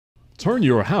Turn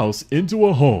your house into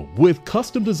a home with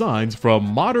custom designs from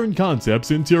Modern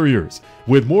Concepts Interiors.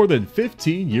 With more than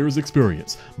 15 years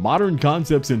experience, Modern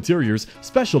Concepts Interiors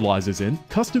specializes in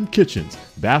custom kitchens,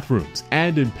 bathrooms,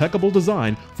 and impeccable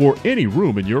design for any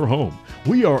room in your home.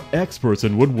 We are experts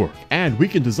in woodwork, and we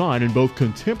can design in both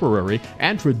contemporary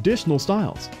and traditional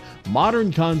styles.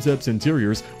 Modern Concepts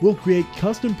Interiors will create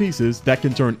custom pieces that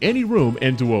can turn any room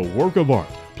into a work of art.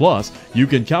 Plus, you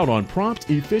can count on prompt,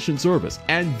 efficient service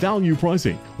and value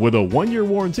pricing with a 1-year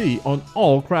warranty on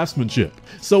all craftsmanship.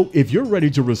 So if you're ready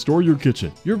to restore your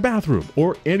kitchen, your bathroom,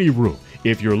 or any room,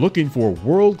 if you're looking for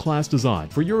world-class design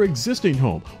for your existing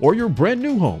home or your brand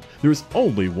new home, there's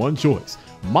only one choice: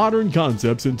 Modern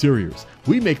Concepts Interiors.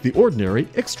 We make the ordinary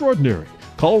extraordinary.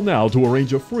 Call now to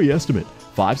arrange a free estimate.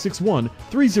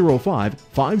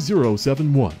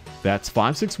 561-305-5071. That's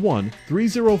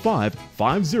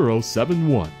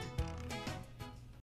 561-305-5071.